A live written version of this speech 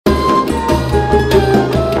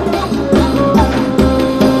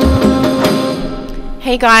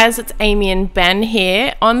Hey guys, it's Amy and Ben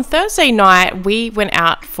here. On Thursday night, we went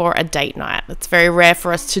out for a date night. It's very rare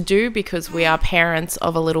for us to do because we are parents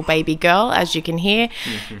of a little baby girl, as you can hear.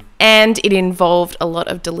 And it involved a lot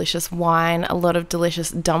of delicious wine, a lot of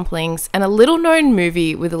delicious dumplings, and a little-known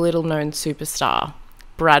movie with a little-known superstar,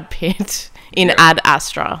 Brad Pitt, in Ad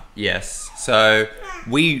Astra. Yes. So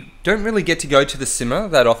we don't really get to go to the cinema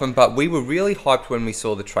that often, but we were really hyped when we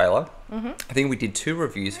saw the trailer. I think we did 2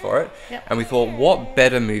 reviews for it, and we thought, what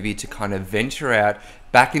better movie to kind of venture out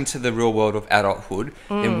back into the real world of adulthood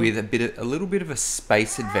than with a little bit of a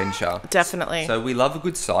space adventure. Definitely. So we love a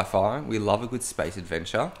good sci-fi, we love a good space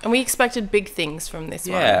adventure. And we expected big things from this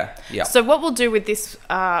one. Yeah. So what we'll do with this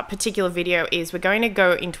particular video is we're going to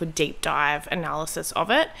go into a deep dive analysis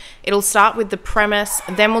of it. It'll start with the premise,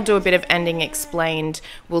 then we'll do a bit of ending explained.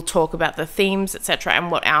 We'll talk about the themes, etc.,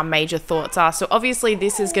 and what our major thoughts are. So obviously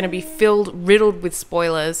this is going to be riddled with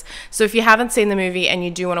spoilers. So if you haven't seen the movie and you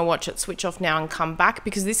do want to watch it, switch off now and come back,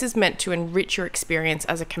 because this is meant to enrich your experience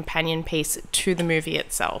as a companion piece to the movie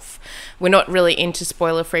itself. We're not really into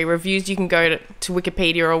spoiler-free reviews. You can go to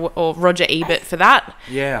Wikipedia or Roger Ebert for that.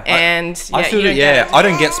 Yeah. And I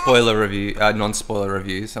don't get non-spoiler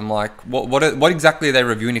reviews. I'm like, what exactly are they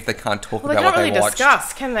reviewing if they can't talk about what they watched? They can't really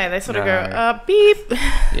discuss, can they? They sort of go, beep.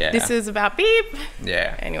 Yeah. This is about beep.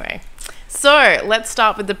 Yeah. Anyway. So let's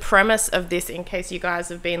start with the premise of this in case you guys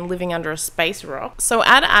have been living under a space rock. So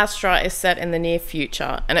Ad Astra is set in the near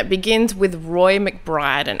future, and it begins with Roy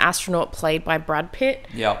McBride, an astronaut played by Brad Pitt,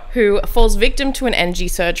 who falls victim to an energy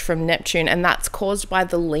surge from Neptune, and that's caused by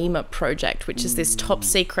the Lemur project, which is this top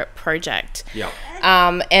secret project.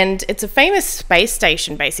 And it's a famous space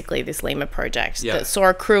station, basically, this Lemur project, that saw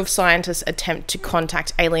a crew of scientists attempt to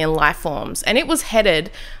contact alien life forms, and it was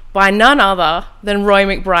headed by none other than Roy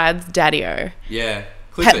McBride's daddy-o. Yeah,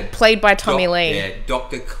 Clifford. Played by Tommy Lee. Yeah,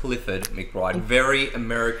 Dr. Clifford McBride. Very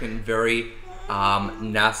American, very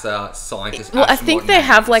NASA scientist. Well, I think they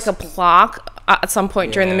have like a plaque at some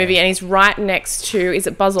point during the movie, and he's right next to, is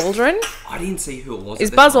it Buzz Aldrin? I didn't see who it was.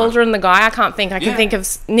 Is Buzz Aldrin the guy? I can't think. I can think of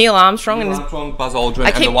Neil Armstrong. Buzz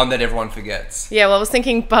Aldrin, and the one that everyone forgets. Yeah, well, I was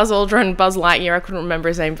thinking Buzz Aldrin, Buzz Lightyear. I couldn't remember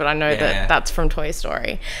his name, but I know that's from Toy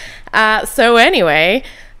Story. So anyway,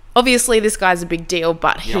 obviously this guy's a big deal,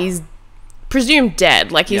 but he's presumed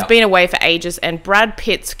dead. Like, he's been away for ages, and Brad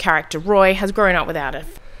Pitt's character Roy has grown up without it.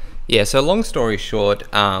 Yeah, so long story short,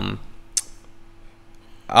 after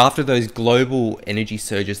those global energy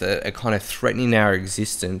surges that are kind of threatening our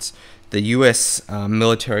existence, the US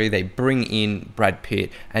military, they bring in Brad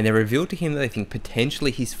Pitt, and they reveal to him that they think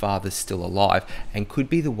potentially his father's still alive and could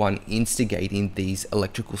be the one instigating these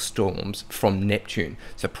electrical storms from Neptune.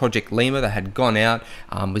 So Project Lemur, that had gone out,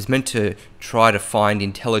 was meant to try to find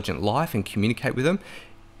intelligent life and communicate with them.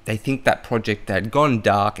 They think that project that had gone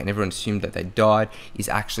dark and everyone assumed that they died is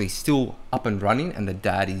actually still up and running, and the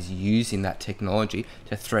dad is using that technology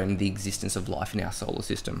to threaten the existence of life in our solar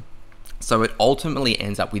system. So it ultimately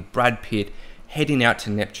ends up with Brad Pitt heading out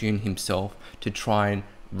to Neptune himself to try and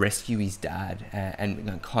rescue his dad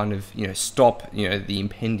and kind of, stop, the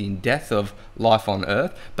impending death of life on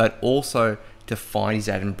Earth, but also to find his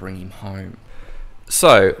dad and bring him home.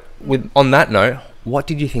 So, on that note, what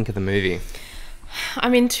did you think of the movie?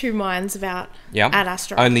 I'm in 2 minds about Ad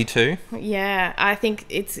Astra. Only 2? Yeah, I think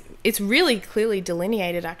it's really clearly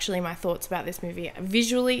delineated, actually, my thoughts about this movie.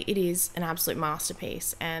 Visually, it is an absolute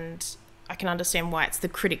masterpiece, and I can understand why it's the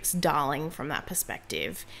critics' darling from that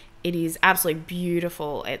perspective. It is absolutely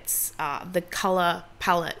beautiful. It's the color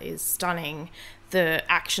palette is stunning. The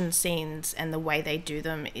action scenes and the way they do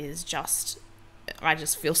them is just, I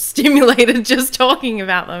just feel stimulated just talking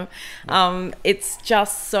about them. It's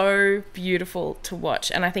just so beautiful to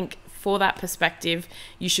watch, and I think for that perspective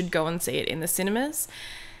you should go and see it in the cinemas.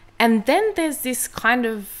 And then there's this kind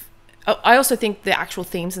of, I also think the actual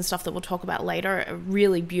themes and stuff that we'll talk about later are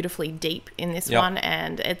really beautifully deep in this one,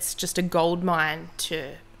 and it's just a gold mine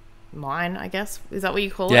to mine, I guess. Is that what you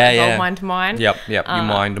call it? A gold mine to mine? Yep. You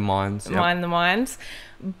mine the mines. Mine the mines.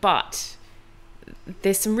 But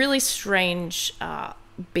there's some really strange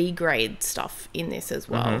B-grade stuff in this as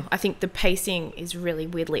well. I think the pacing is really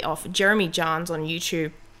weirdly off. Jeremy Jahns on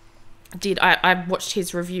YouTube I watched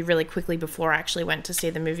his review really quickly before I actually went to see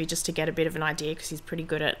the movie, just to get a bit of an idea, because he's pretty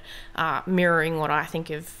good at mirroring what I think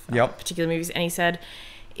of particular movies. And he said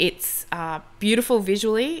it's beautiful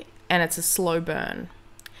visually and it's a slow burn.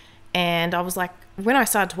 And I was like, when I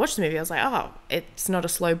started to watch the movie, I was like, oh, it's not a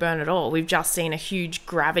slow burn at all. We've just seen a huge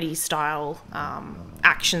Gravity-style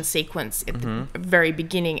action sequence at the very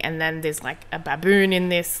beginning, and then there's like a baboon in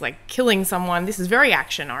this, like killing someone. This is very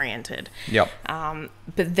action-oriented. But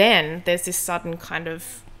then there's this sudden kind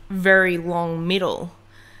of very long middle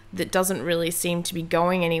that doesn't really seem to be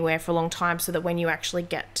going anywhere for a long time, so that when you actually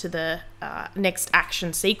get to the next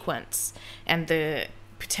action sequence and the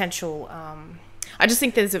potential, I just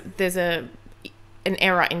think there's an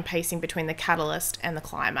error in pacing between the catalyst and the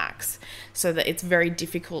climax, so that it's very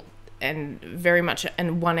difficult and very much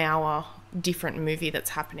an 1 hour different movie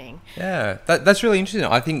that's happening. Yeah, that's really interesting.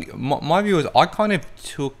 I think my view is I kind of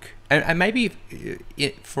took, and maybe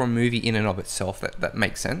for a movie in and of itself that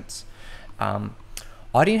makes sense.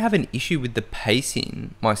 I didn't have an issue with the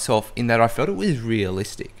pacing myself, in that I felt it was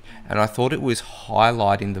realistic, and I thought it was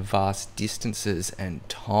highlighting the vast distances and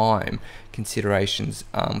time considerations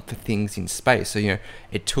for things in space. So,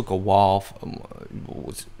 it took a while,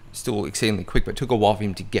 was still exceedingly quick, but it took a while for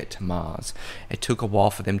him to get to Mars. It took a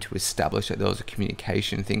while for them to establish that there was a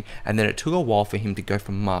communication thing, and then it took a while for him to go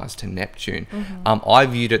from Mars to Neptune. I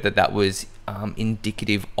viewed it that was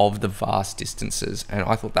indicative of the vast distances, and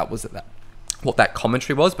I thought that was what that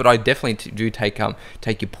commentary was. But I definitely do take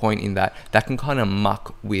your point in that can kind of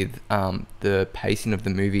muck with the pacing of the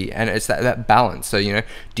movie, and it's that balance. So,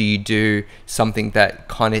 do you do something that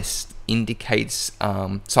kind of indicates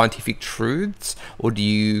scientific truths, or do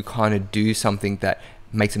you kind of do something that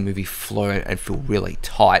makes a movie flow and feel really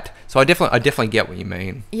tight? So I definitely get what you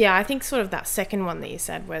mean. Yeah, I think sort of that second one that you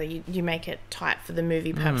said, whether you make it tight for the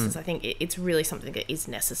movie purposes, I think it's really something that is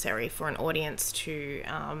necessary for an audience to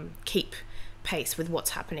keep pace with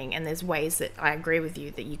what's happening. And there's ways that I agree with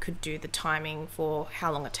you that you could do the timing for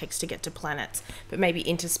how long it takes to get to planets, but maybe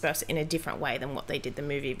intersperse it in a different way than what they did the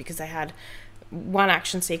movie, because they had one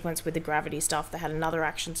action sequence with the gravity stuff, they had another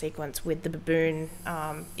action sequence with the baboon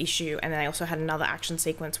issue, and they also had another action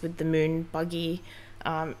sequence with the moon buggy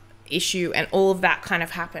issue, and all of that kind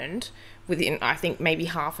of happened within, I think, maybe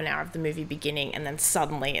half an hour of the movie beginning, and then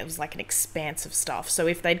suddenly it was like an expanse of stuff. So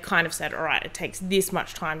if they'd kind of said, all right, it takes this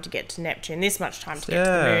much time to get to Neptune, this much time to get to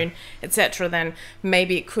the moon, etc., then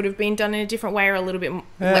maybe it could have been done in a different way, or a little bit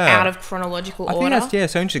out of chronological order. I think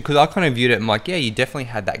that's so interesting, because I kind of viewed it, I'm like, you definitely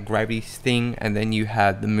had that gravity thing, and then you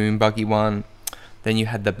had the moon buggy one, then you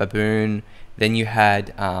had the baboon, then you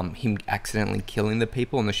had him accidentally killing the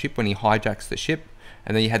people on the ship when he hijacks the ship.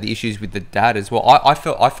 And then you had the issues with the dad as well. I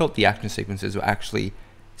felt the action sequences were actually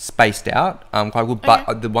spaced out quite good.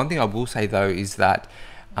 But the one thing I will say, though, is that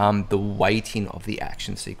the weighting of the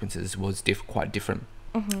action sequences was quite different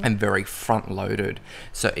and very front-loaded.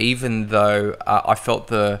 So even though I felt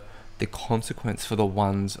the consequence for the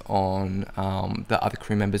ones on the other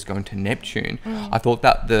crew members going to Neptune, I thought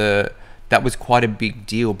that that was quite a big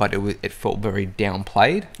deal, but it felt very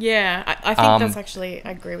downplayed. Yeah, I think that's actually,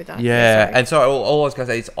 I agree with that. Yeah, and so all I was going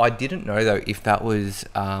to say is I didn't know, though, if that was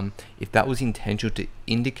intentional to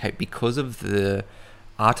indicate, because of the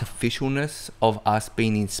artificialness of us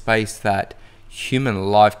being in space, that human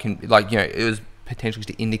life can, it was potentially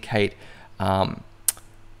to indicate the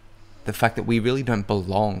fact that we really don't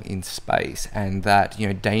belong in space, and that,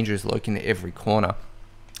 danger is lurking at every corner.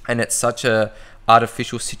 And it's such a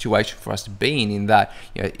artificial situation for us to be in that,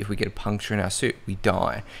 if we get a puncture in our suit, we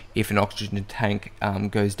die. If an oxygen tank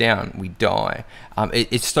goes down, we die.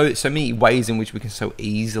 It's so many ways in which we can so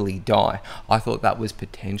easily die. I thought that was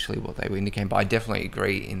potentially what they were indicating, but I definitely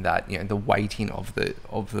agree in that, the weighting of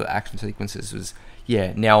the action sequences was,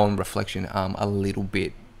 now on reflection, a little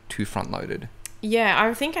bit too front loaded. Yeah,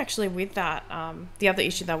 I think actually with that, the other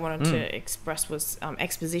issue that I wanted to express was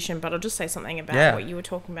exposition, but I'll just say something about what you were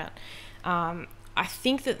talking about. I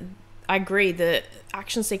think that I agree that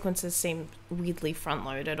action sequences seem weirdly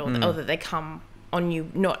front-loaded, or that they come on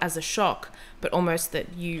you not as a shock, but almost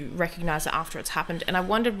that you recognise it after it's happened. And I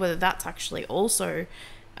wondered whether that's actually also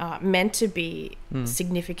meant to be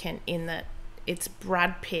significant, in that it's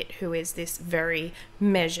Brad Pitt, who is this very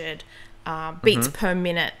measured, beats per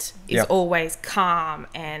minute, is always calm,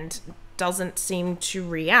 and doesn't seem to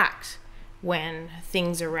react when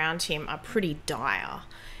things around him are pretty dire.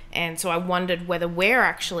 And so I wondered whether we're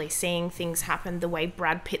actually seeing things happen the way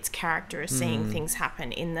Brad Pitt's character is seeing things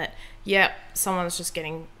happen, in that, someone's just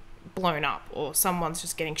getting blown up, or someone's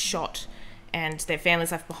just getting shot and their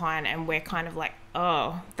family's left behind, and we're kind of like,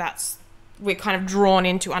 we're kind of drawn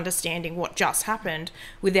into understanding what just happened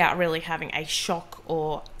without really having a shock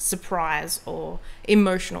or surprise or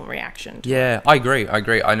emotional reaction to it. I agree.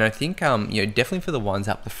 And I think, definitely for the ones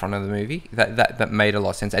up the front of the movie, that made a lot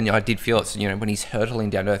of sense. And I did feel it, when he's hurtling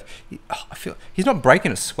down to earth, I feel he's not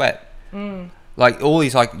breaking a sweat. Like, all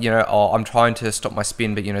he's like, I'm trying to stop my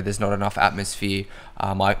spin, but, there's not enough atmosphere.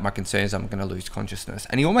 My concern is I'm going to lose consciousness.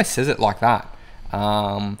 And he almost says it like that.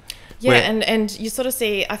 Yeah, where- and you sort of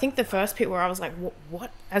see, I think the first bit where I was like,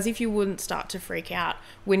 what? As if you wouldn't start to freak out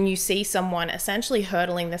when you see someone essentially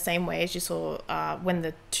hurtling the same way as you saw when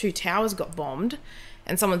the two towers got bombed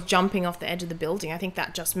and someone's jumping off the edge of the building. I think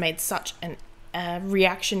that just made such a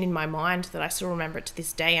reaction in my mind that I still remember it to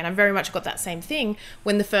this day. And I very much got that same thing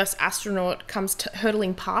when the first astronaut comes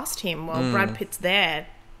hurtling past him while Brad Pitt's there.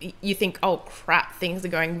 You think, oh crap, things are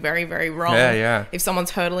going very, very wrong. Yeah. If someone's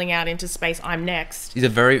hurtling out into space, I'm next. He's a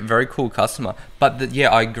very, very cool customer. But yeah,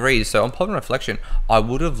 I agree. So upon reflection, I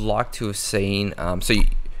would have liked to have seen.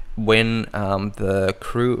 When the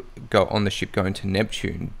crew go on the ship going to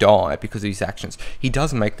Neptune die because of his actions, he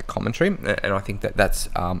does make the commentary, and I think that's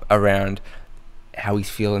around how he's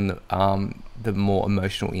feeling the more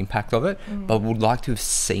emotional impact of it. But I would like to have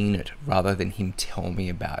seen it rather than him tell me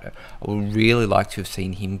about it. I would really like to have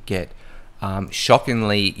seen him get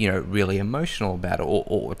shockingly, really emotional about it,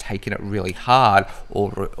 or taking it really hard,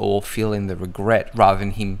 or feeling the regret rather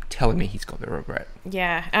than him telling me he's got the regret.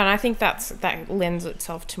 Yeah, and I think that lends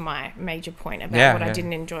itself to my major point about what I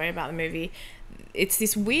didn't enjoy about the movie. It's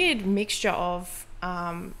this weird mixture of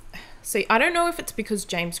so I don't know if it's because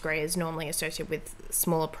James Gray is normally associated with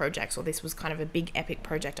smaller projects, or this was kind of a big epic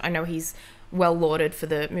project. I know he's well lauded for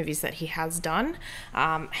the movies that he has done.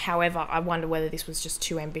 However, I wonder whether this was just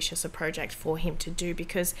too ambitious a project for him to do,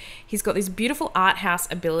 because he's got this beautiful art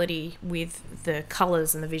house ability with the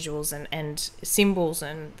colours and the visuals and symbols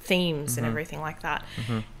and themes and everything like that.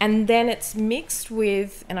 And then it's mixed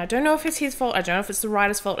with, and I don't know if it's his fault, I don't know if it's the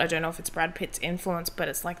writer's fault, I don't know if it's Brad Pitt's influence, but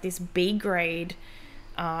it's like this B-grade,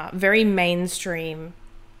 very mainstream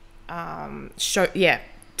show,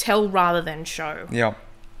 tell rather than show. Yeah.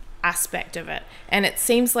 Aspect of it, and it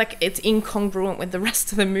seems like it's incongruent with the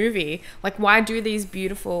rest of the movie. Like, why do these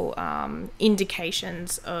beautiful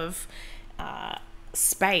indications of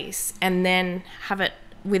space and then have it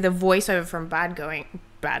with a voiceover from Brad going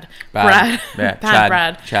Brad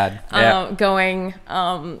Chad going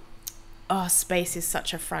oh, space is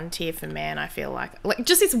such a frontier for man. I feel like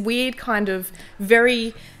just this weird kind of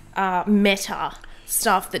very meta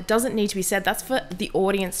stuff that doesn't need to be said. That's for the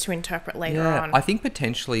audience to interpret later on. I think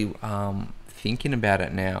potentially thinking about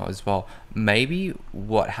it now as well, maybe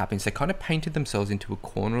what happens, they kind of painted themselves into a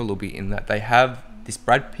corner a little bit in that they have this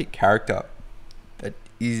Brad Pitt character that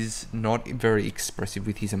is not very expressive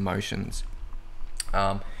with his emotions.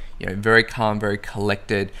 Very calm, very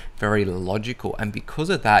collected, very logical, and because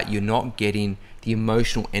of that, you're not getting the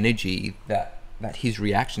emotional energy that his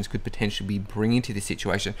reactions could potentially be bringing to the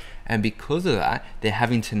situation, and because of that, they're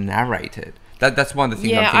having to narrate it. That's one of the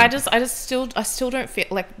things. Yeah, I still don't feel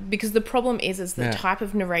like, because the problem is the type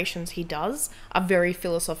of narrations he does are very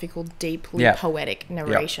philosophical, deeply poetic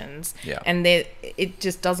narrations, and it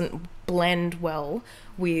just doesn't blend well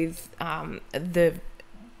with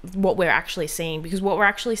what we're actually seeing, because what we're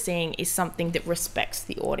actually seeing is something that respects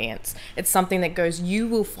the audience. It's something that goes, you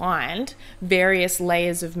will find various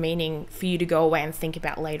layers of meaning for you to go away and think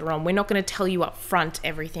about later on. We're not going to tell you up front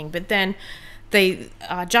everything, but then they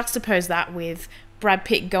juxtapose that with Brad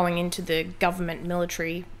Pitt going into the government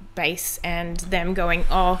military base and them going,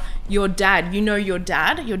 oh, your dad, your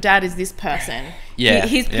dad is this person.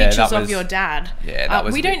 Here's pictures of your dad.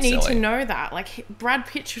 We don't need to know that. Like, Brad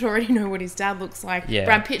Pitt should already know what his dad looks like.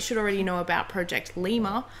 Brad Pitt should already know about Project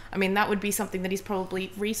Lima. I mean, that would be something that he's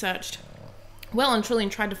probably researched well and truly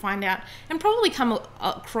and tried to find out, and probably come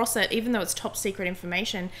across it, even though it's top secret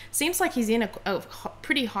information. Seems like he's in a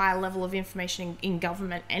pretty high level of information in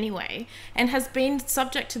government anyway, and has been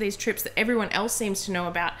subject to these trips that everyone else seems to know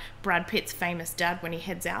about Brad Pitt's famous dad when he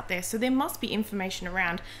heads out there. So there must be information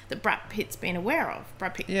around that Brad Pitt's been aware of,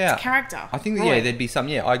 Brad Pitt's character. I think there'd be some.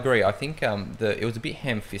 I agree. I think it was a bit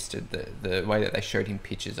ham-fisted, the way that they showed him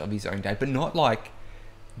pictures of his own dad, but not like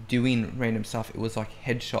doing random stuff. It was like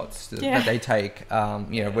headshots that they take,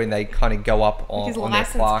 when they kind of go up on their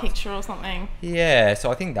license plaque picture or something. Yeah, so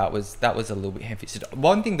I think that was a little bit ham-fisted.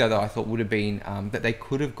 One thing though that I thought would have been that they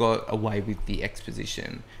could have got away with the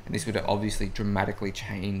exposition, and this would have obviously dramatically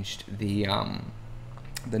changed the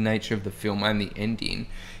nature of the film and the ending,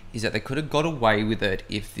 is that they could have got away with it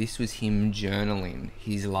if this was him journaling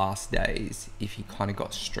his last days, if he kind of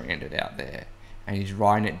got stranded out there and he's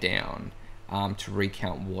writing it down to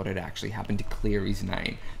recount what had actually happened, to clear his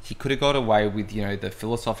name. He could have got away with, the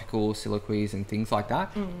philosophical soliloquies and things like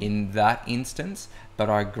that in that instance, but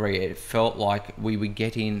I agree, it felt like we were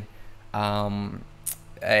getting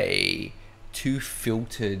a too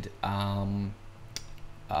filtered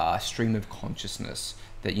stream of consciousness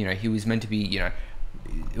that, he was meant to be, it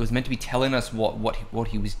was meant to be telling us what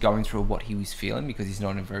he was going through, what he was feeling, because he's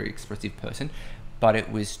not a very expressive person. but it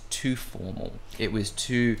was too formal. It was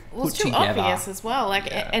too Well, put it's too together. obvious as well, like,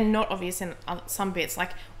 Yeah. and not obvious in some bits.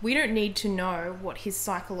 Like, we don't need to know what his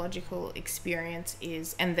psychological experience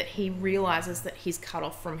is, and that he realizes that he's cut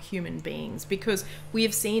off from human beings, because we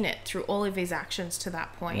have seen it through all of his actions to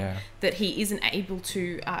that point. Yeah. That he isn't able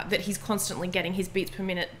to, that he's constantly getting his beats per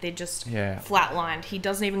minute. They're just Yeah. flatlined. He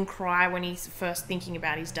doesn't even cry when he's first thinking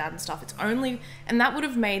about his dad and stuff. It's only, and that would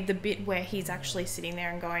have made the bit where he's actually sitting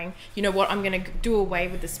there and going, you know what, I'm going to do away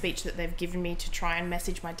with the speech that they've given me to try and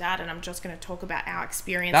message my dad, and I'm just going to talk about our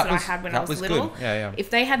experience that I had when I was little. Good. Yeah. If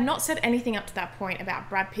they had not said anything up to that point about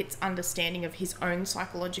Brad Pitt's understanding of his own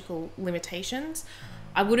psychological limitations,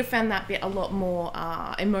 I would have found that bit a lot more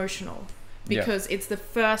emotional, because it's the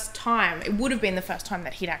first time, it would have been the first time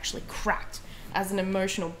that he'd actually cracked as an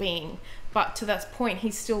emotional being. But to that point,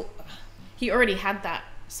 he already had that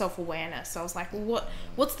self-awareness. So I was like, well,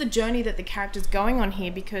 what's the journey that the character's going on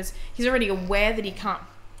here? Because he's already aware that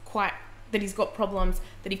that he's got problems,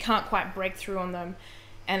 that he can't quite break through on them.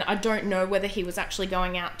 And I don't know whether he was actually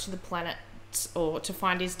going out to the planet or to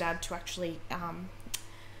find his dad to actually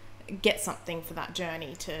get something for that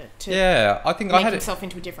journey to I think make I had himself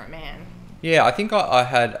into a different man. Yeah, I think I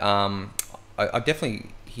had. I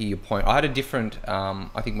definitely hear your point. I had a different.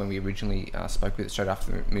 I think when we originally spoke with it straight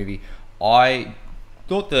after the movie, I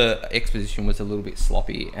thought the exposition was a little bit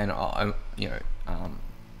sloppy, and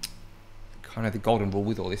kind of the golden rule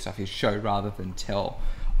with all this stuff is show rather than tell.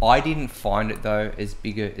 I didn't find it though as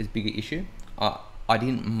bigger issue. I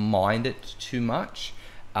didn't mind it too much,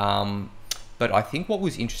 but I think what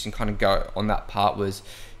was interesting, kind of go on that part, was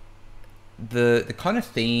the kind of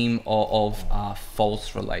theme of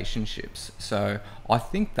false relationships. So I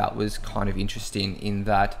think that was kind of interesting in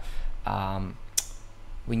that.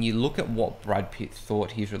 When you look at what Brad Pitt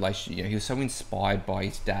thought his relationship, he was so inspired by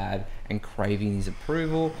his dad and craving his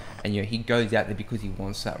approval, and he goes out there because he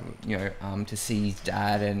wants that, to see his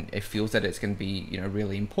dad, and it feels that it's going to be,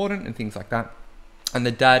 really important and things like that. And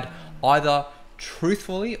the dad, either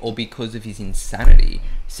truthfully or because of his insanity,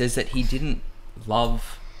 says that he didn't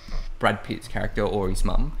love Brad Pitt's character or his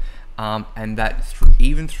mum, and that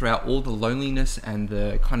even throughout all the loneliness and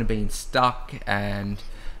the kind of being stuck and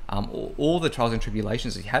all the trials and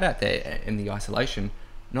tribulations he had out there in the isolation,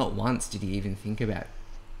 not once did he even think about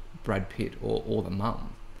Brad Pitt or the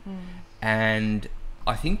mum. And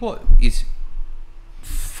I think what is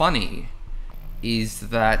funny is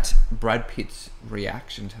that Brad Pitt's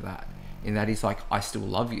reaction to that, in that he's like, I still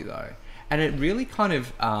love you though. And it really kind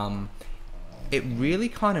of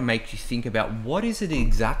makes you think about, what is it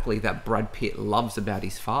exactly that Brad Pitt loves about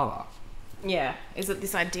his father? Yeah. Is it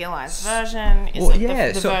this idealized version? Is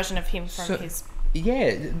it the version of him from his...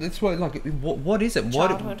 Yeah, that's what, like, what is it?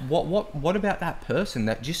 Childhood. What about that person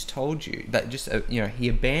that just told you, that just, he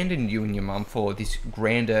abandoned you and your mum for this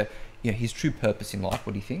grander, his true purpose in life,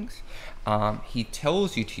 what he thinks. He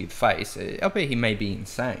tells you to your face, albeit he may be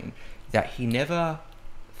insane, that he never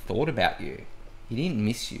thought about you. He didn't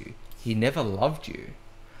miss you. He never loved you.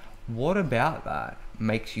 What about that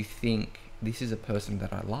makes you think this is a person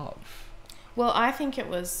that I love? Well, I think it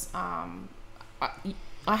was...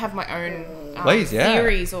 I have my own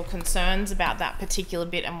theories or concerns about that particular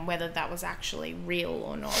bit and whether that was actually real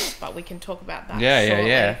or not, but we can talk about that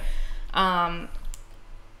shortly.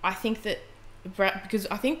 I think that because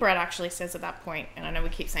I think Brad actually says at that point, and I know we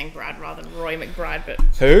keep saying Brad rather than Roy McBride, but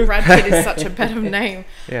who? Brad Pitt is such a better name.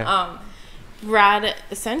 Yeah. Brad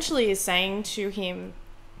essentially is saying to him,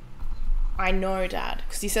 I know, Dad,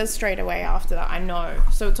 because he says straight away after that, I know.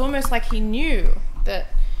 So it's almost like he knew that.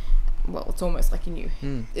 Well, it's almost like he knew.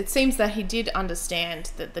 It seems that he did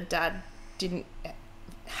understand that the dad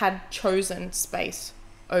had chosen space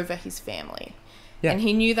over his family, and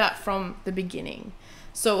he knew that from the beginning.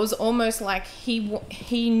 So it was almost like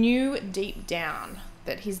he knew deep down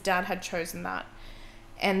that his dad had chosen that,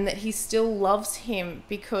 and that he still loves him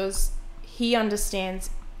because he understands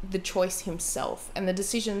the choice himself, and the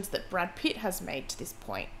decisions that Brad Pitt has made to this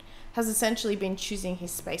point has essentially been choosing his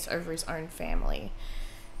space over his own family.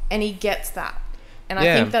 And he gets that. And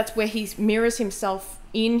I think that's where he mirrors himself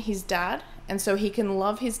in his dad. And so he can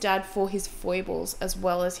love his dad for his foibles as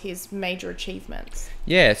well as his major achievements.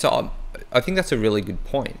 Yeah, so I think that's a really good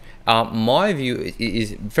point. My view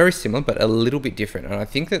is very similar, but a little bit different. And I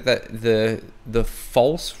think that the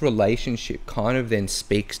false relationship kind of then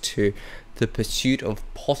speaks to the pursuit of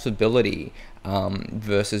possibility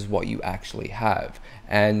versus what you actually have.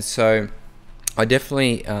 And so I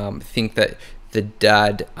definitely think that the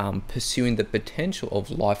dad pursuing the potential of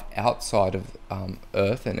life outside of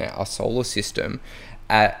Earth and our solar system,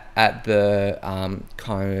 at the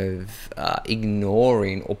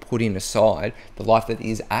ignoring or putting aside the life that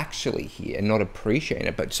is actually here and not appreciating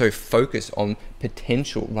it, but so focused on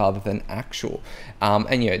potential rather than actual.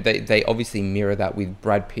 And they obviously mirror that with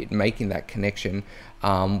Brad Pitt making that connection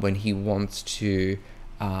when he wants to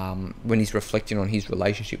when he's reflecting on his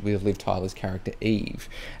relationship with Liv Tyler's character Eve,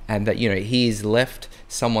 and that he is left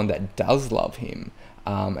someone that does love him,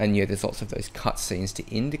 and there's lots of those cut scenes to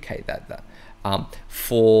indicate that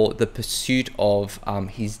for the pursuit of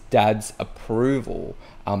his dad's approval,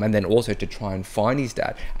 and then also to try and find his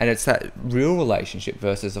dad. And it's that real relationship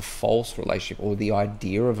versus a false relationship, or the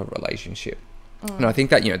idea of a relationship. And I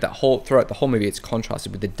think that throughout the whole movie, it's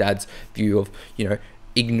contrasted with the dad's view of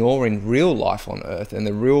ignoring real life on Earth and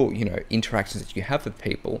the real interactions that you have with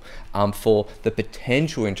people, for the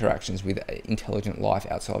potential interactions with intelligent life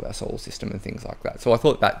outside of our solar system and things like that. So I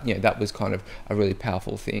thought that that was kind of a really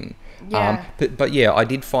powerful thing. But yeah, I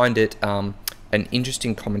did find it an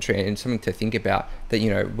interesting commentary and something to think about, that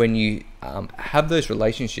when you have those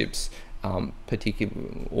relationships,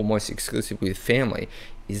 particularly almost exclusively with family,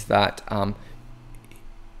 is that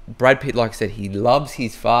Brad Pitt, like I said, he loves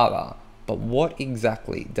his father, but what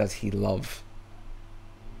exactly does he love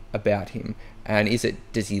about him? And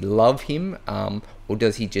does he love him, or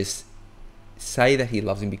does he just say that he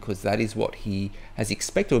loves him because that is what he has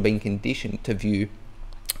expected or been conditioned to view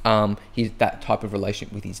that type of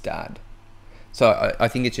relationship with his dad? So I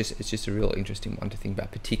think it's just a real interesting one to think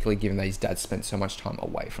about, particularly given that his dad spent so much time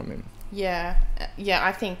away from him. Yeah,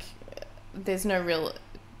 I think there's no real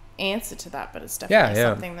answer to that, but it's definitely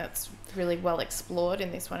something that's really well explored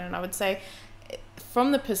in this one. And I would say,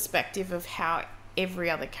 from the perspective of how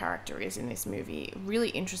every other character is in this movie, really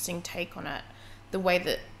interesting take on it, the way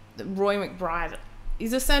that Roy McBride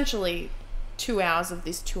is essentially 2 hours of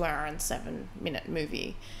this 2 hour and 7 minute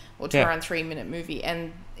movie, or 2 hour and 3 minute movie.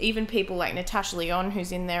 And even people like Natasha Lyonne,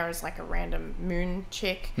 who's in there as like a random moon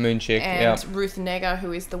chick, and Ruth Negga,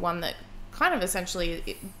 who is the one that kind of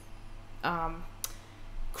essentially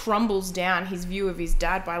crumbles down his view of his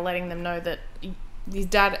dad by letting them know that his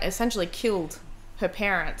dad essentially killed her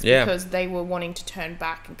parents because they were wanting to turn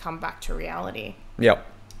back and come back to reality. Yep.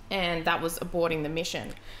 And that was aborting the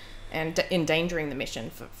mission and endangering the mission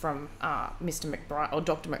from Mr. McBride, or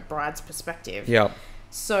Dr. McBride's perspective. Yep.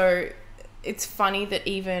 So it's funny that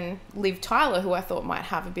even Liv Tyler, who I thought might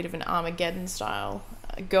have a bit of an Armageddon style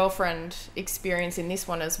girlfriend experience in this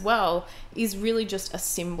one as well, is really just a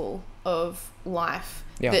symbol of life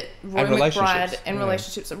that Roy McBride and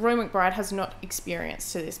relationships that Roy McBride has not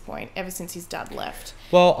experienced to this point ever since his dad left.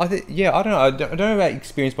 Well, I don't know. I don't know about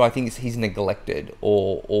experience, but I think he's neglected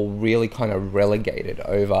or really kind of relegated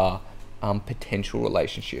over potential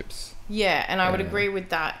relationships. Yeah, and I would agree with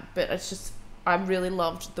that, but it's just, I really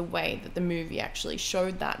loved the way that the movie actually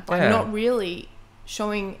showed that by not really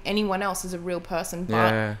showing anyone else as a real person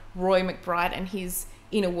but Roy McBride and his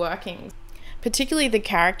inner workings. Particularly the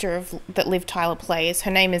character that Liv Tyler plays.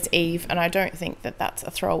 Her name is Eve, and I don't think that that's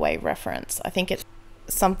a throwaway reference. I think it's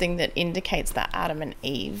something that indicates that Adam and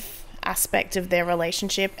Eve aspect of their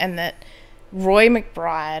relationship, and that Roy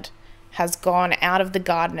McBride has gone out of the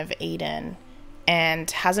Garden of Eden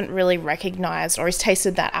and hasn't really recognized, or has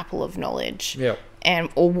tasted that apple of knowledge,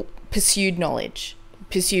 or pursued knowledge,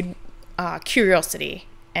 pursued curiosity,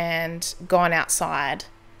 and gone outside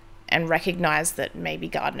and recognized that maybe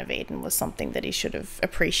Garden of Eden was something that he should have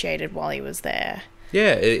appreciated while he was there.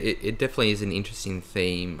 Yeah, it definitely is an interesting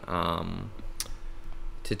theme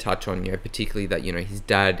to touch on, particularly that, his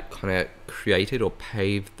dad kind of created or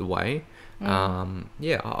paved the way.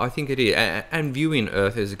 I think it is. And viewing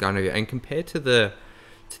Earth as a Garden of Eden, and compared to the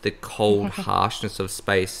cold harshness of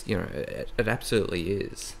space, it absolutely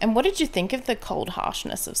is. And what did you think of the cold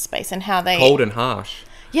harshness of space and how they... Cold and harsh.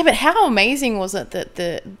 Yeah, but how amazing was it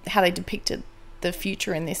that how they depicted the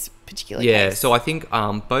future in this particular case? Yeah, so I think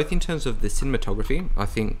both in terms of the cinematography, I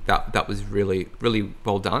think that was really, really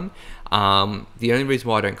well done. The only reason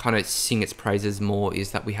why I don't kind of sing its praises more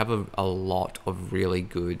is that we have a lot of really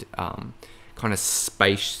good kind of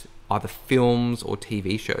space, either films or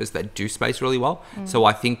TV shows that do space really well. So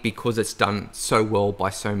I think because it's done so well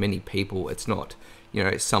by so many people, it's not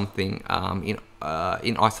something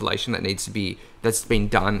in isolation that's been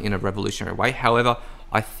done in a revolutionary way. However,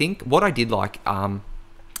 I think what I did like, and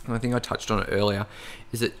I think I touched on it earlier,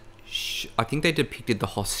 is that I think they depicted the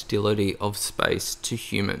hostility of space to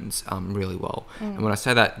humans really well. And when I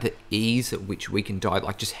say that, the ease at which we can die,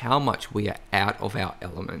 like just how much we are out of our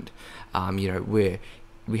element,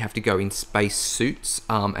 we have to go in space suits,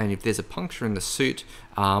 and if there's a puncture in the suit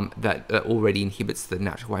that already inhibits the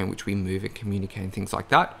natural way in which we move and communicate and things like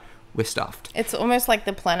that, we're stuffed. It's almost like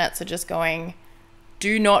the planets are just going,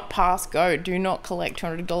 do not pass go, do not collect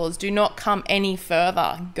 $200, do not come any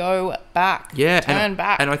further, go back, turn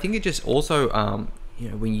back. And I think it just also,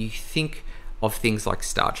 when you think of things like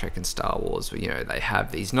Star Trek and Star Wars, where, they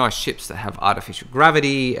have these nice ships that have artificial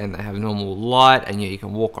gravity and they have normal light, and you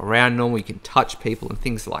can walk around normal, you can touch people and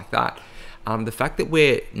things like that. The fact that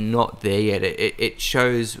we're not there yet, it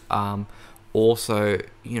shows also,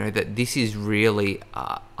 that this is really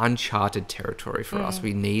uncharted territory for us.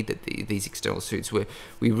 We need these external suits where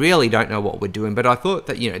we really don't know what we're doing. But I thought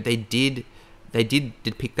that, they did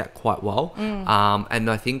depict that quite well. And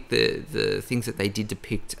I think the things that they did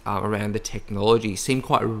depict around the technology seemed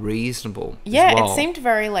quite reasonable. Yeah, as well. It seemed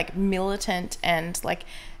very like militant, and like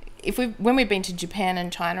when we've been to Japan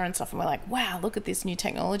and China and stuff, and we're like, wow, look at this new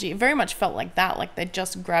technology. It very much felt like that, like they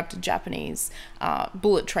just grabbed a Japanese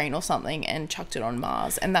bullet train or something and chucked it on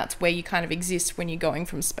Mars, and that's where you kind of exist when you're going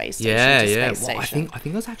from space station to space station. I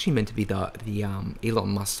think it was actually meant to be the Elon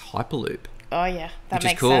Musk Hyperloop. Oh yeah, that which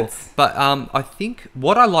makes is cool. sense. But I think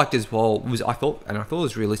what I liked as well was I thought it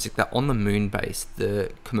was realistic that on the moon base,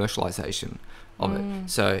 the commercialization of it.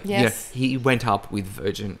 So yes. he went up with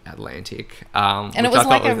Virgin Atlantic, and it was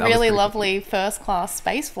like a really lovely first class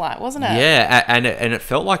space flight, wasn't it? Yeah, and it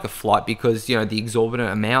felt like a flight because the exorbitant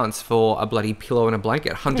amounts for a bloody pillow and a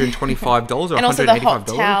blanket, $125 or $185. And also the hot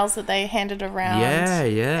towels that they handed around.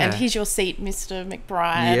 Yeah. And here's your seat, Mr.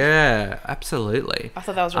 McBride. Yeah, absolutely. I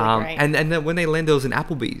thought that was really great. And then when they landed, there was an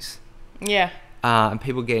Applebee's. Yeah. And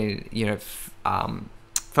people getting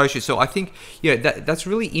photo shoots. So I think that's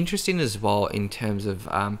really interesting as well in terms of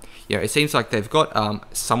it seems like they've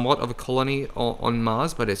got somewhat of a colony on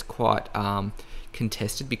Mars, but it's quite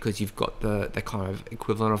contested because you've got the kind of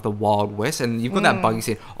equivalent of the Wild West, and you've got that buggy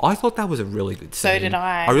scene. I thought that was a really good scene. So did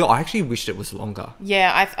I. I actually wished it was longer.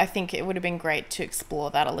 Yeah, I think it would have been great to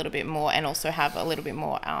explore that a little bit more, and also have a little bit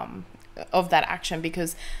more of that action,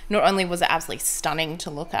 because not only was it absolutely stunning to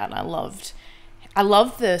look at, and I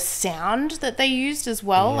loved the sound that they used as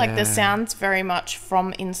well. Yeah. Like the sounds very much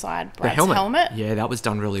from inside Brad's helmet. Yeah, that was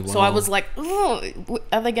done really well. So I was like, oh,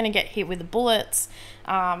 are they going to get hit with the bullets?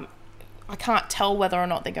 I can't tell whether or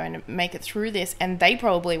not they're going to make it through this, and they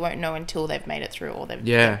probably won't know until they've made it through or they've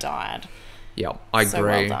died. Yeah, I agree. So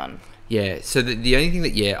well done. Yeah, so the only thing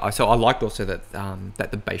that I liked also that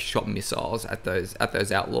that the base shot missiles at those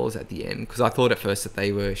outlaws at the end, because I thought at first that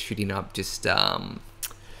they were shooting up just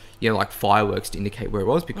like fireworks to indicate where it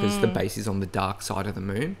was, because the base is on the dark side of the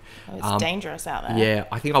moon. It's dangerous out there. Yeah,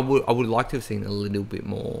 I think I would like to have seen a little bit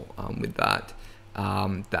more with that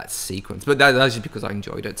sequence, but that's just because I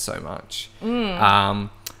enjoyed it so much.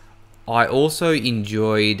 I also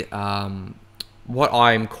enjoyed what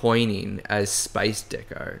I'm coining as space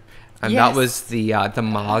deco. And that was the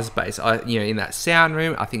Mars base. In that sound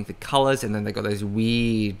room, I think the colors, and then they got those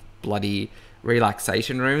weird bloody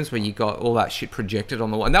relaxation rooms where you got all that shit projected on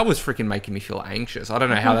the wall, and that was freaking making me feel anxious. I don't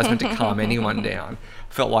know how that's meant to calm anyone down.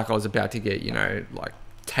 Felt like I was about to get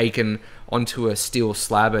taken onto a steel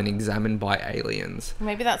slab and examined by aliens.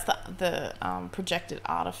 Maybe that's the projected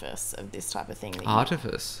artifice of this type of thing.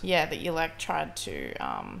 That you like tried to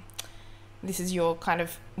this is your kind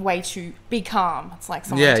of way to be calm. It's like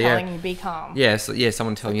someone telling you be calm. Yeah,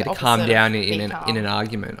 someone telling you to calm down in an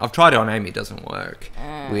argument. I've tried it on Amy, it doesn't work,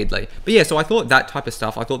 weirdly. But yeah, so I thought that type of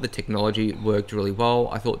stuff, I thought the technology worked really well.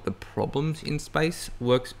 I thought the problems in space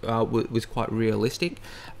was quite realistic.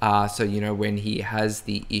 So, when he has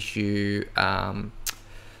the issue,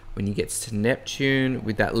 when he gets to Neptune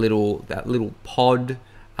with that little pod,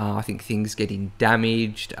 I think things getting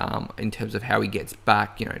damaged in terms of how he gets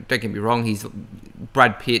back. Don't get me wrong,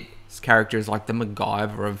 Brad Pitt's character is like the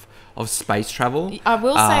MacGyver of space travel. I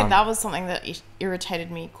will say that was something that irritated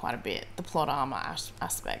me quite a bit, the plot armor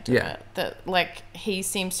aspect of it. That he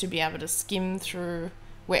seems to be able to skim through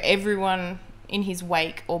where everyone in his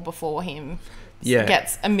wake or before him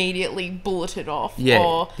gets immediately bulleted off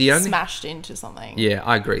or smashed into something. Yeah,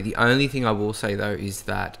 I agree. The only thing I will say, though, is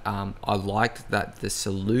that I liked that the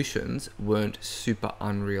solutions weren't super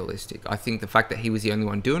unrealistic. I think the fact that he was the only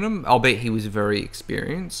one doing them, albeit he was very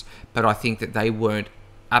experienced, but I think that they weren't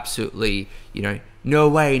absolutely, no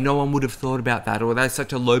way, no one would have thought about that, or that's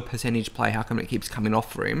such a low percentage play, how come it keeps coming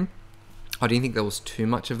off for him? I didn't think there was too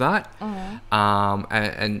much of that.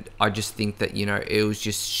 And I just think that, you know, it was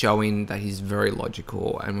just showing that he's very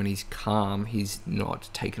logical, and when he's calm, he's not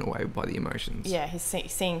taken away by the emotions. Yeah, he's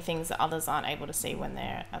seeing things that others aren't able to see when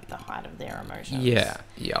they're at the height of their emotions. Yeah.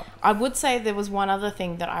 I would say there was one other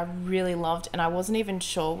thing that I really loved, and I wasn't even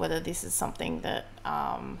sure whether this is something that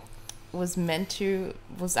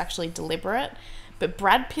was actually deliberate. But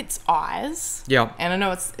Brad Pitt's eyes, and I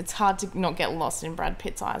know it's hard to not get lost in Brad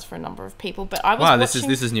Pitt's eyes for a number of people, but I was watching,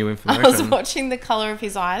 this is new information. I was watching the color of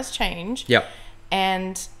his eyes change. Yep.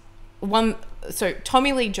 And so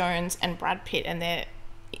Tommy Lee Jones and Brad Pitt and their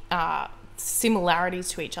similarities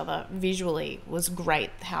to each other visually was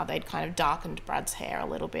great. How they'd kind of darkened Brad's hair a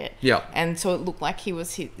little bit. Yeah. And so it looked like he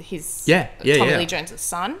was his Tommy Lee Jones'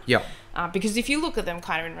 son. Yeah. Because if you look at them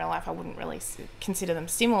kind of in real life, I wouldn't really consider them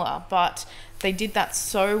similar, but they did that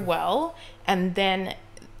so well. And then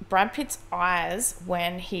Brad Pitt's eyes,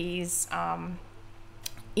 when he's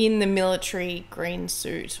in the military green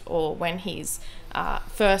suit, or when he's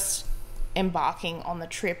first embarking on the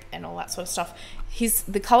trip and all that sort of stuff,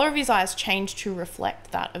 the color of his eyes changed to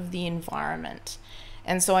reflect that of the environment.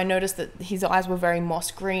 And so I noticed that his eyes were very moss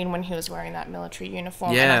green when he was wearing that military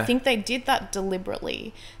uniform. Yeah. And I think they did that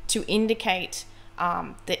deliberately to indicate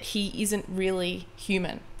that he isn't really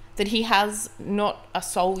human, that he has not a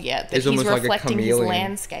soul yet, that he's reflecting his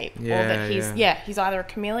landscape, or that he's either a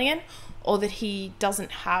chameleon or that he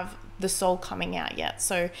doesn't have the soul coming out yet.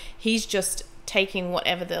 So he's just taking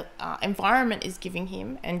whatever the environment is giving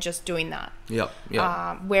him and just doing that.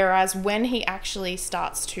 Whereas when he actually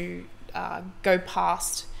starts to go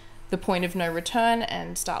past the point of no return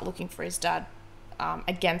and start looking for his dad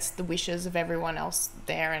against the wishes of everyone else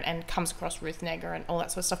there, and comes across Ruth Negga and all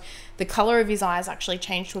that sort of stuff, the color of his eyes actually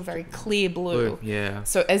changed to a very clear blue. Yeah.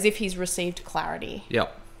 So as if he's received clarity.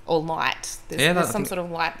 Yep. Or light. There's some sort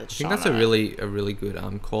of light that's shone. I think that's a really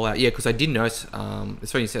good call out. Yeah, because I did notice.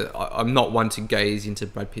 It's funny you said. I'm not one to gaze into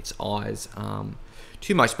Brad Pitt's eyes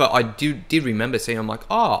too much, but I did remember seeing. I'm like,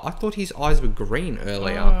 I thought his eyes were green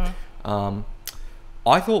earlier.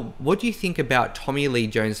 I thought, what do you think about Tommy Lee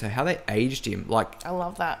Jones? So how they aged him? Like, I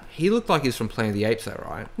love that. He looked like he was from Planet of the Apes, though,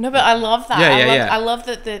 right? No, but I love that. Yeah, I love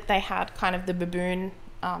that they had kind of the baboon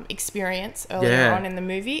experience earlier on in the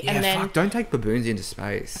movie. Yeah, and then don't take baboons into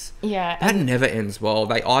space. Yeah. That never ends well.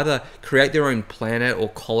 They either create their own planet or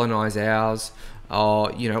colonize ours,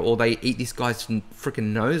 or they eat this guy's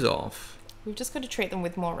freaking nose off. We've just got to treat them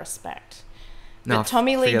with more respect. No, but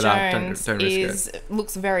Tommy Lee Jones don't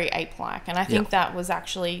looks very ape-like, and I think that was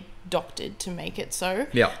actually doctored to make it so.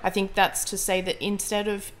 Yeah. I think that's to say that instead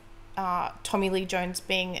of Tommy Lee Jones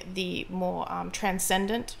being the more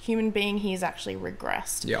transcendent human being, he is actually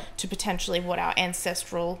regressed to potentially what our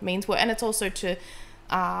ancestral means were. And it's also to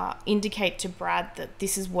indicate to Brad that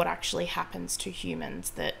this is what actually happens to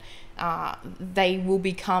humans, that they will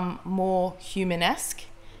become more human-esque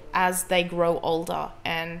as they grow older,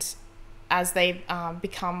 and as they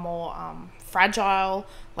become more fragile.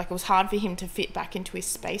 Like, it was hard for him to fit back into his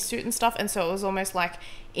spacesuit and stuff, and so it was almost like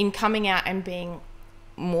in coming out and being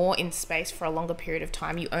more in space for a longer period of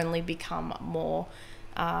time, you only become more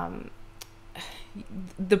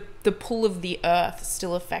the pull of the earth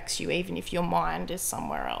still affects you, even if your mind is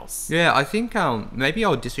somewhere else. Yeah, I think maybe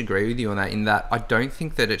I'll disagree with you on that, in that I don't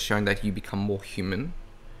think that it's shown that you become more human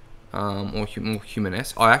or more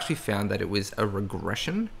human-esque. I actually found that it was a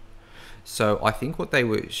regression. So I think what they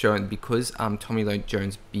were showing, because Tommy Lee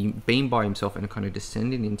Jones being by himself and kind of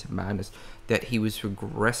descending into madness, that he was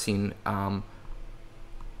regressing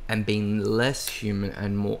and being less human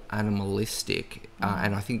and more animalistic.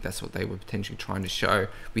 And I think that's what they were potentially trying to show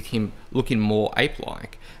with him looking more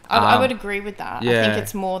ape-like. I would agree with that. Yeah. I think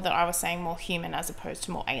it's more that I was saying more human as opposed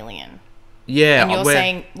to more alien. Yeah. And you're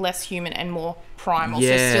saying less human and more primal.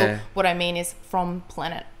 Yeah. So still, what I mean is from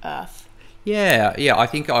planet Earth. Yeah. I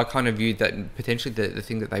think I kind of viewed that potentially the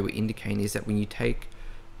thing that they were indicating is that when you take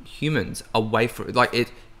humans away from, like,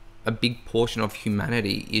 a big portion of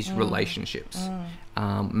humanity is relationships.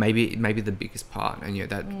 Maybe the biggest part, and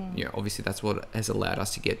that obviously that's what has allowed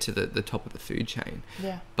us to get to the top of the food chain.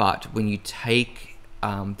 Yeah. But when you take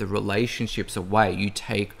the relationships away, you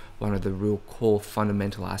take one of the real core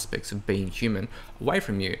fundamental aspects of being human away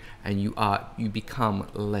from you, and you become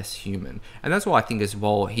less human. And that's why I think as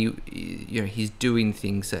well he's doing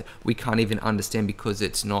things that we can't even understand, because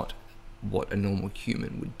it's not what a normal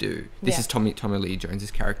human would do. This is Tommy Lee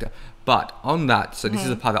Jones's character. But on that, so this is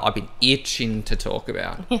the part that I've been itching to talk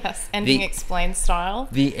about. Yes, ending explained style.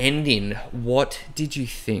 The ending. What did you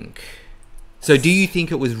think? So do you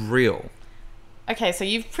think it was real? Okay, so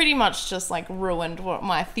you've pretty much just like ruined what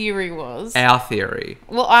my theory was. Our theory.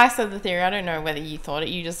 Well, I said the theory. I don't know whether you thought it.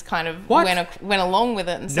 You just kind of went along with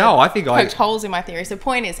it and said, no, I think poked holes in my theory. So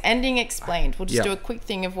point is, ending explained. We'll just do a quick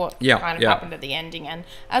thing of what kind of happened at the ending. And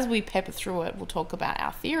as we pepper through it, we'll talk about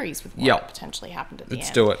our theories with what potentially happened at the end.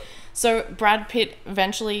 Let's do it. So Brad Pitt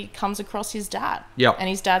eventually comes across his dad. Yep. And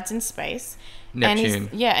his dad's in space. Neptune.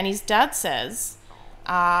 And his dad says,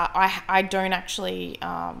 I don't actually...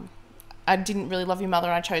 I didn't really love your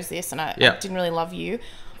mother. I chose this, and I didn't really love you.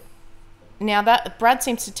 Now that Brad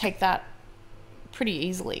seems to take that pretty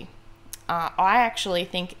easily. I actually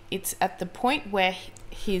think it's at the point where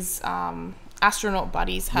his astronaut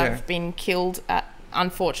buddies have been killed,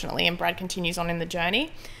 unfortunately, and Brad continues on in the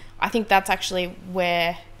journey. I think that's actually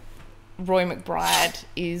where Roy McBride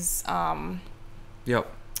is by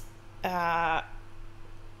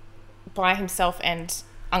himself and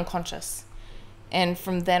unconscious. And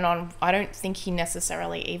from then on, I don't think he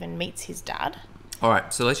necessarily even meets his dad. All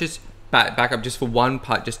right, so let's just back up just for one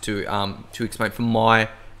part, just to explain for my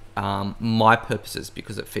purposes,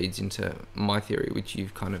 because it feeds into my theory, which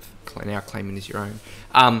you've kind of now claiming as your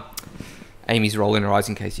own. Amy's rolling her eyes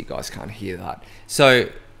in case you guys can't hear that. So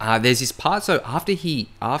there's this part. So after he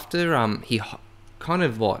kind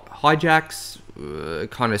of hijacks,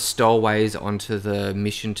 kind of stowaways onto the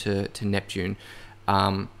mission to Neptune.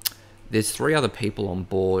 There's 3 other people on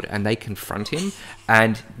board, and they confront him,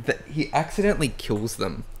 and he accidentally kills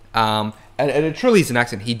them. And it truly is an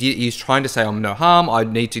accident. He's trying to say, "I'm no harm. I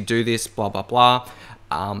need to do this." Blah blah blah.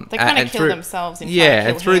 They kind of kill themselves.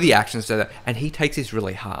 And through the actions, and he takes this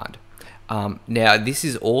really hard. Now this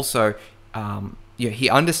is also, he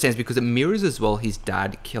understands, because it mirrors as well his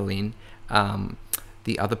dad killing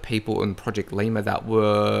the other people in Project Lima that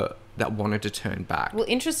wanted to turn back. Well,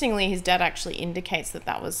 interestingly, his dad actually indicates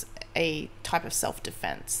that was a type of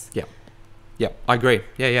self-defense. Yeah, I agree.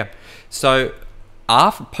 Yeah. So,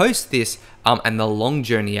 post this, and the long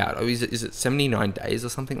journey out, is it 79 days or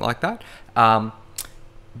something like that?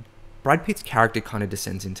 Brad Pitt's character kind of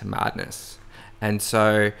descends into madness, and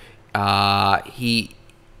so he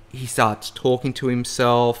starts talking to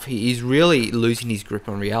himself. He's really losing his grip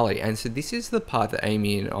on reality, and so this is the part that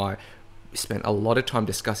Amy and I spent a lot of time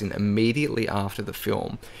discussing immediately after the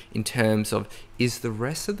film, in terms of, is the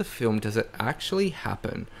rest of the film, does it actually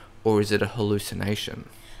happen, or is it a hallucination?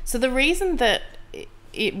 So the reason that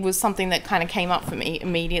it was something that kind of came up for me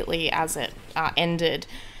immediately as it ended,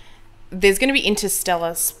 there's going to be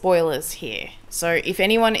Interstellar spoilers here. So if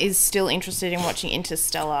anyone is still interested in watching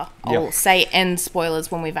Interstellar, I'll say end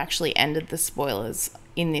spoilers when we've actually ended the spoilers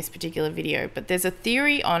in this particular video. But there's a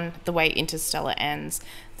theory on the way Interstellar ends,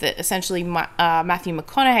 that essentially Matthew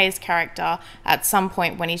McConaughey's character, at some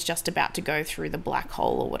point when he's just about to go through the black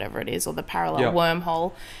hole or whatever it is, or the parallel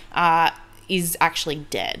wormhole, is actually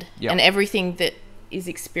dead. And everything that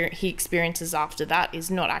he experiences after that is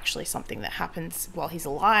not actually something that happens while he's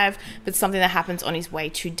alive, but something that happens on his way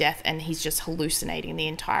to death, and he's just hallucinating the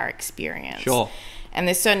entire experience. Sure. And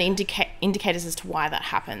there's certain indicators as to why that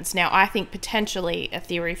happens. Now, I think potentially a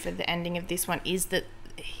theory for the ending of this one is that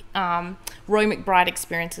Roy McBride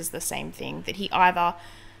experiences the same thing, that he either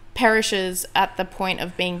perishes at the point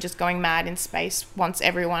of being just going mad in space once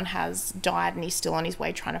everyone has died and he's still on his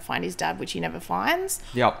way trying to find his dad, which he never finds,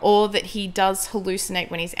 or that he does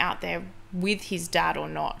hallucinate when he's out there with his dad or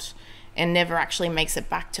not, and never actually makes it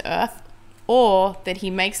back to Earth, or that he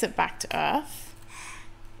makes it back to Earth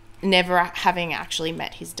never having actually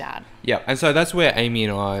met his dad. And so that's where Amy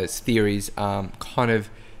and I's theories kind of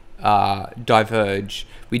diverge.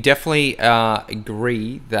 We definitely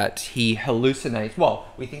agree that he hallucinates. Well,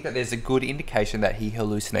 we think that there's a good indication that he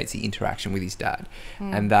hallucinates the interaction with his dad,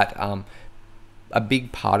 and that a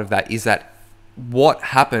big part of that is that what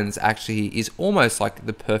happens actually is almost like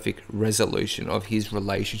the perfect resolution of his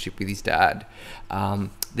relationship with his dad.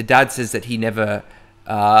 The dad says that he never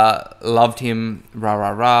loved him,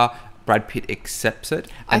 Brad Pitt accepts it,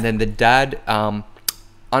 and then the dad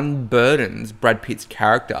unburdens Brad Pitt's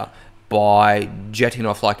character by jetting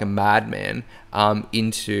off like a madman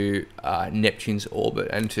into Neptune's orbit,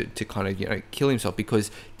 and to kind of kill himself,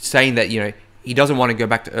 because saying that he doesn't want to go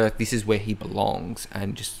back to Earth, this is where he belongs,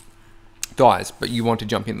 and just dies. But you want to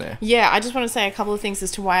jump in there? Yeah, I just want to say a couple of things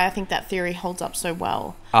as to why I think that theory holds up so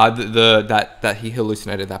well. That he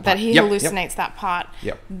hallucinated that part. That he hallucinates that part.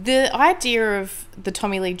 Yep. The idea of the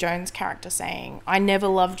Tommy Lee Jones character saying, "I never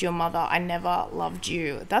loved your mother, I never loved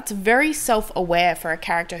you," that's very self-aware for a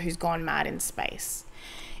character who's gone mad in space.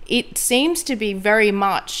 It seems to be very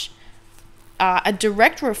much a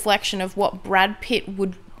direct reflection of what Brad Pitt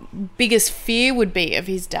biggest fear would be of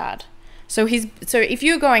his dad. So if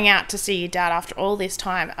you're going out to see your dad after all this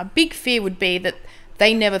time, a big fear would be that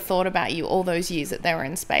they never thought about you all those years that they were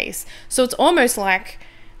in space. So it's almost like,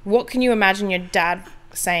 what can you imagine your dad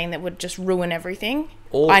saying that would just ruin everything?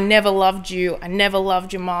 I never loved you. I never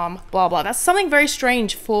loved your mom. Blah, blah. That's something very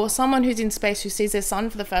strange for someone who's in space who sees their son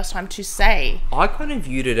for the first time to say. I kind of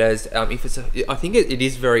viewed it as, I think it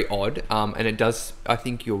is very odd, and it does, I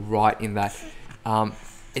think you're right in that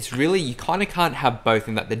it's really, you kind of can't have both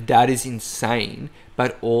in that the dad is insane,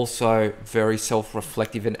 but also very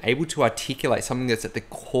self-reflective and able to articulate something that's at the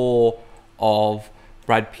core of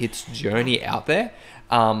Brad Pitt's journey out there.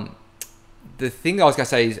 The thing I was going to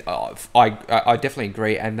say is I definitely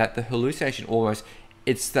agree, and that the hallucination almost,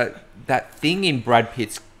 it's that thing in Brad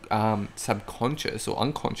Pitt's subconscious or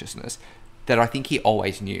unconsciousness that I think he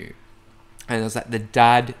always knew. And it was that the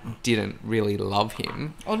dad didn't really love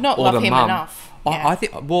him. Or not love him enough. Yeah. I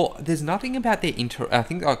think, well, there's nothing about their I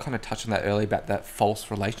think I kind of touched on that earlier about that false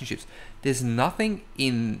relationships. There's nothing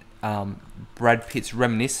in Brad Pitt's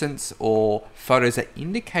reminiscence or photos that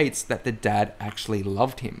indicates that the dad actually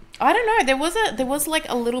loved him. I don't know. There was like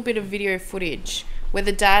a little bit of video footage where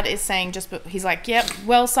the dad is saying he's like, yep,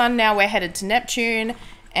 well, son, now we're headed to Neptune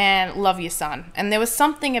and love your son. And there was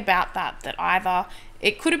something about that either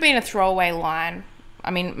it could have been a throwaway line. I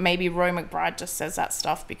mean, maybe Roy McBride just says that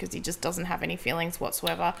stuff because he just doesn't have any feelings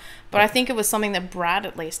whatsoever. But I think it was something that Brad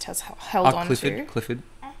at least has held on to. Clifford?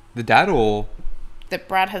 The dad, or...? That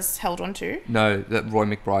Brad has held on to? No, that Roy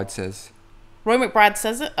McBride says. Roy McBride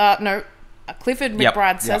says it? No, Clifford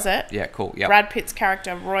McBride says it. Yeah, cool. Yep. Brad Pitt's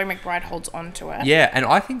character, Roy McBride, holds on to it. Yeah, and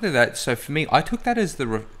I think that so for me, I took that as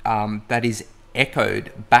that is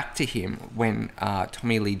echoed back to him when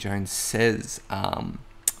Tommy Lee Jones says...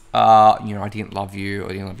 I didn't love you, or I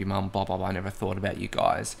didn't love your mum, blah, blah, blah, I never thought about you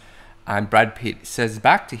guys. And Brad Pitt says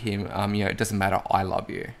back to him, it doesn't matter, I love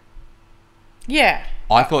you. Yeah.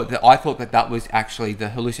 I thought that was actually the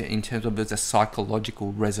hallucination in terms of there's a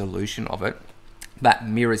psychological resolution of it that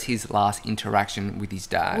mirrors his last interaction with his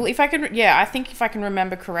dad. Well, I think if I can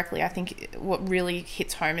remember correctly, I think what really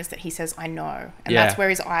hits home is that he says, I know. And that's where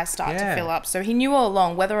his eyes start to fill up. So he knew all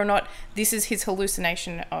along whether or not this is his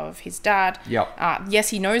hallucination of his dad. Yep. Yes,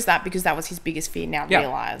 he knows that because that was his biggest fear now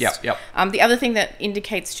realised. Yep. The other thing that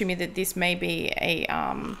indicates to me that this may be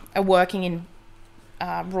a working in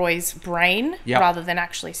Roy's brain rather than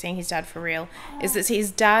actually seeing his dad for real is that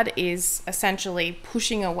his dad is essentially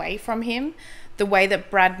pushing away from him the way that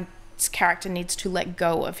Brad's character needs to let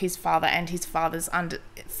go of his father and his father's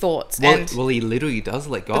thoughts. Well, he literally does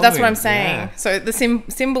let go of him. But that's what I'm saying. Yeah. So the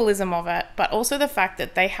symbolism of it, but also the fact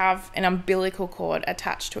that they have an umbilical cord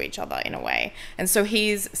attached to each other in a way. And so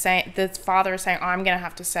he's saying, the father is saying, I'm going to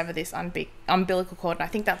have to sever this umbilical cord. And I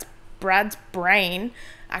think that's Brad's brain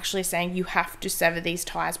actually saying, you have to sever these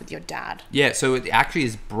ties with your dad. Yeah, so it actually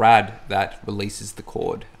is Brad that releases the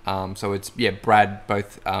cord. So it's, Brad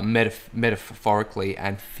both metaphorically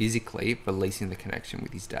and physically releasing the connection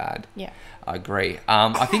with his dad. Yeah. I agree.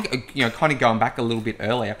 I think, kind of going back a little bit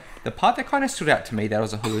earlier, the part that kind of stood out to me that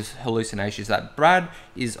was a hallucination is that Brad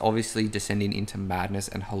is obviously descending into madness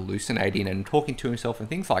and hallucinating and talking to himself and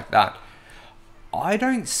things like that. I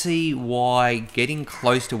don't see why getting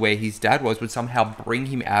close to where his dad was would somehow bring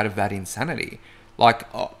him out of that insanity. Like,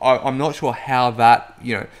 I'm not sure how that,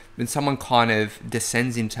 when someone kind of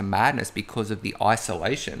descends into madness because of the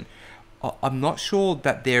isolation, I'm not sure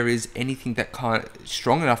that there is anything that kind of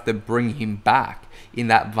strong enough to bring him back in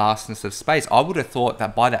that vastness of space. I would have thought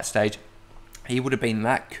that by that stage, he would have been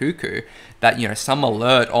that cuckoo that, some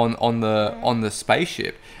alert on the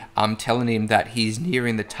spaceship telling him that he's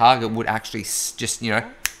nearing the target would actually just,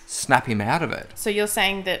 snap him out of it. So you're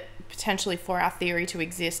saying that potentially for our theory to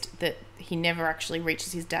exist, that he never actually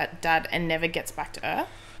reaches his dad and never gets back to Earth?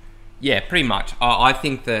 Yeah, pretty much. I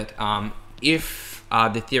think that if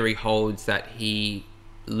the theory holds that he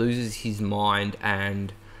loses his mind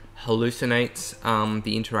and hallucinates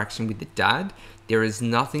the interaction with the dad, there is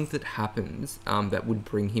nothing that happens that would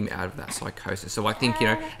bring him out of that psychosis. So I think,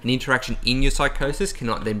 an interaction in your psychosis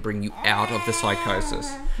cannot then bring you out of the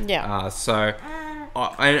psychosis. Yeah.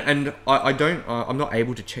 I'm not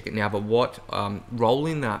able to check it now, but what,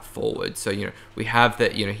 rolling that forward. So, we have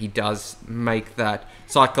that, he does make that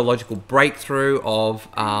psychological breakthrough of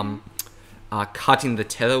cutting the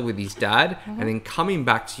tether with his dad, and then coming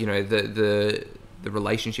back to, the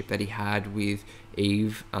relationship that he had with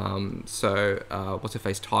Eve, what's her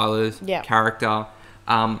face, Tyler's character.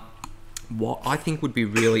 What I think would be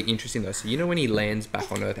really interesting though, so when he lands back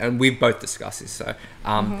on Earth, and we've both discussed this, so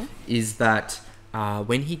is that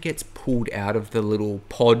when he gets pulled out of the little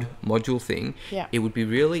pod module thing, Yeah. it would be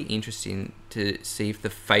really interesting to see if the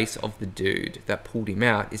face of the dude that pulled him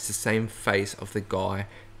out is the same face of the guy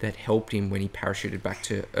that helped him when he parachuted back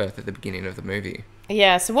to Earth at the beginning of the movie.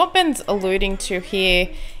 Yeah, so what Ben's alluding to here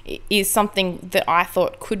is something that I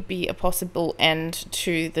thought could be a possible end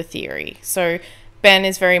to the theory. So Ben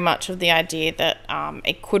is very much of the idea that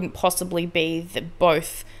it couldn't possibly be that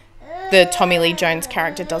both the Tommy Lee Jones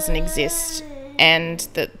character doesn't exist and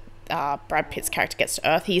that Brad Pitt's character gets to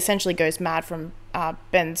Earth. He essentially goes mad from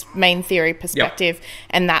Ben's main theory perspective,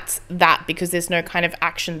 and that's that because there's no kind of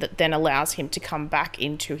action that then allows him to come back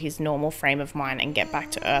into his normal frame of mind and get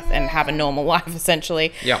back to Earth and have a normal life,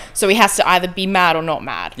 essentially. Yeah. So he has to either be mad or not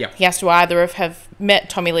mad. Yeah. He has to either have met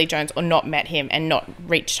Tommy Lee Jones or not met him and not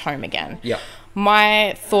reached home again. Yeah.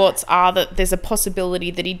 My thoughts are that there's a possibility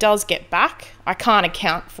that he does get back. I can't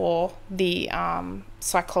account for the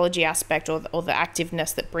psychology aspect or the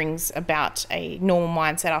activeness that brings about a normal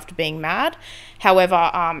mindset after being mad.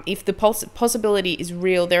 However, if the possibility is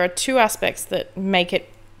real, there are two aspects that make it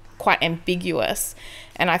quite ambiguous.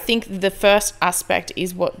 And I think the first aspect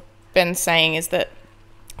is what Ben's saying, is that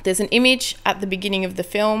there's an image at the beginning of the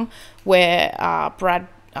film where Brad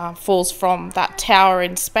falls from that tower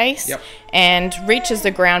in space and reaches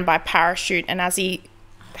the ground by parachute, and as he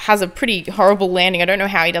has a pretty horrible landing, I don't know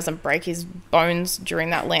how he doesn't break his bones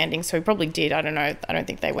during that landing, so he probably did. I don't know. I don't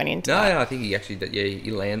think they went into that. No, I think he actually did. Yeah,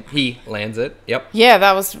 he lands it. Yep. Yeah,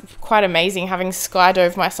 that was quite amazing. Having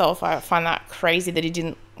skydove myself, I find that crazy that he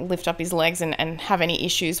didn't lift up his legs and have any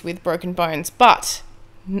issues with broken bones. But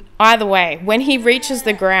either way, when he reaches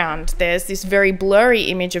the ground, there's this very blurry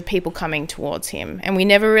image of people coming towards him, and we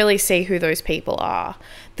never really see who those people are.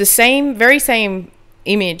 The very same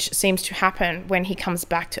image seems to happen when he comes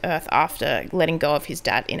back to Earth after letting go of his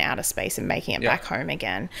dad in outer space and making it back home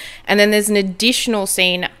again. And then there's an additional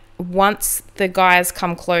scene. Once the guys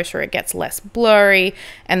come closer, it gets less blurry,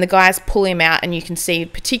 and the guys pull him out, and you can see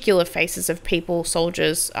particular faces of people,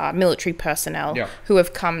 soldiers, military personnel, who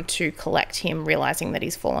have come to collect him, realizing that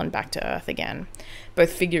he's fallen back to Earth again,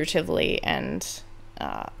 both figuratively and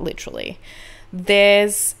literally.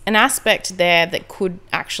 There's an aspect there that could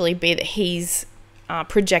actually be that he's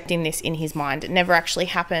projecting this in his mind. It never actually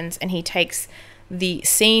happens, and he takes the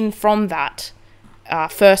scene from that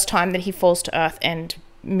first time that he falls to Earth and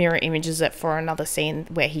mirror images it for another scene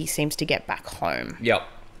where he seems to get back home. Yep.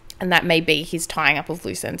 And that may be his tying up of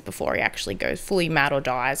loose ends before he actually goes fully mad or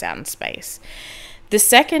dies out in space. The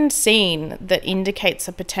second scene that indicates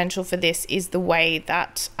a potential for this is the way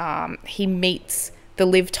that he meets the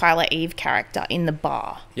Liv Tyler Eve character in the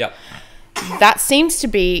bar. Yep. That seems to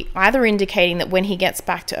be either indicating that when he gets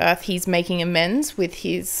back to Earth, he's making amends with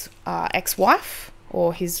his ex-wife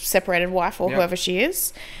or his separated wife or whoever she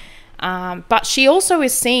is. But she also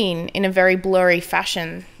is seen in a very blurry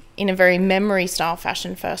fashion, in a very memory style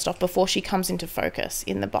fashion first off, before she comes into focus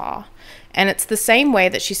in the bar. And it's the same way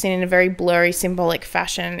that she's seen in a very blurry symbolic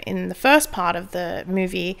fashion in the first part of the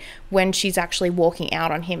movie when she's actually walking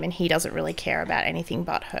out on him and he doesn't really care about anything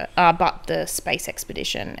but her, but the space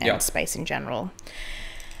expedition and space in general.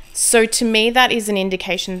 So to me, that is an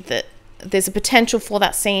indication that there's a potential for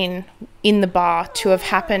that scene in the bar to have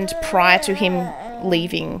happened prior to him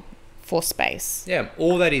leaving for space. Yeah,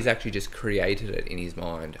 or that he's actually just created it in his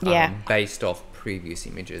mind, based off previous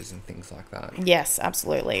images and things like that. Yes,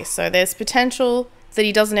 absolutely. So there's potential that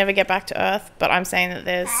he doesn't ever get back to Earth, but I'm saying that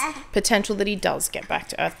there's potential that he does get back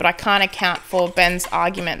to Earth. But I can't account for Ben's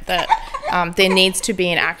argument that there needs to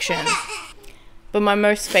be an action. But my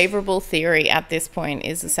most favourable theory at this point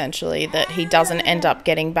is essentially that he doesn't end up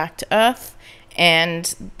getting back to Earth,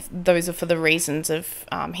 and those are for the reasons of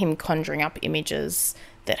him conjuring up images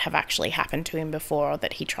that have actually happened to him before, or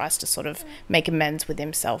that he tries to sort of make amends with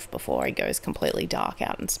himself before he goes completely dark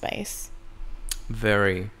out in space.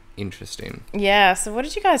 Very interesting. Yeah, so what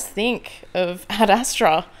did you guys think of Ad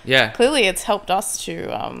Astra? Yeah. Clearly it's helped us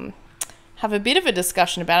to have a bit of a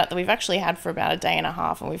discussion about it that we've actually had for about a day and a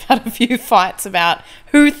half, and we've had a few fights about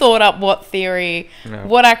who thought up what theory,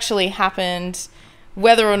 what actually happened,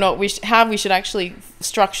 whether or not how we should actually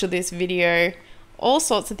structure this video. All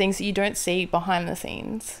sorts of things that you don't see behind the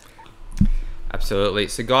scenes. Absolutely.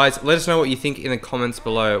 So guys, let us know what you think in the comments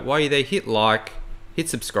below. While you're there, hit like, hit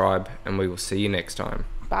subscribe, and we will see you next time.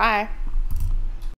 Bye.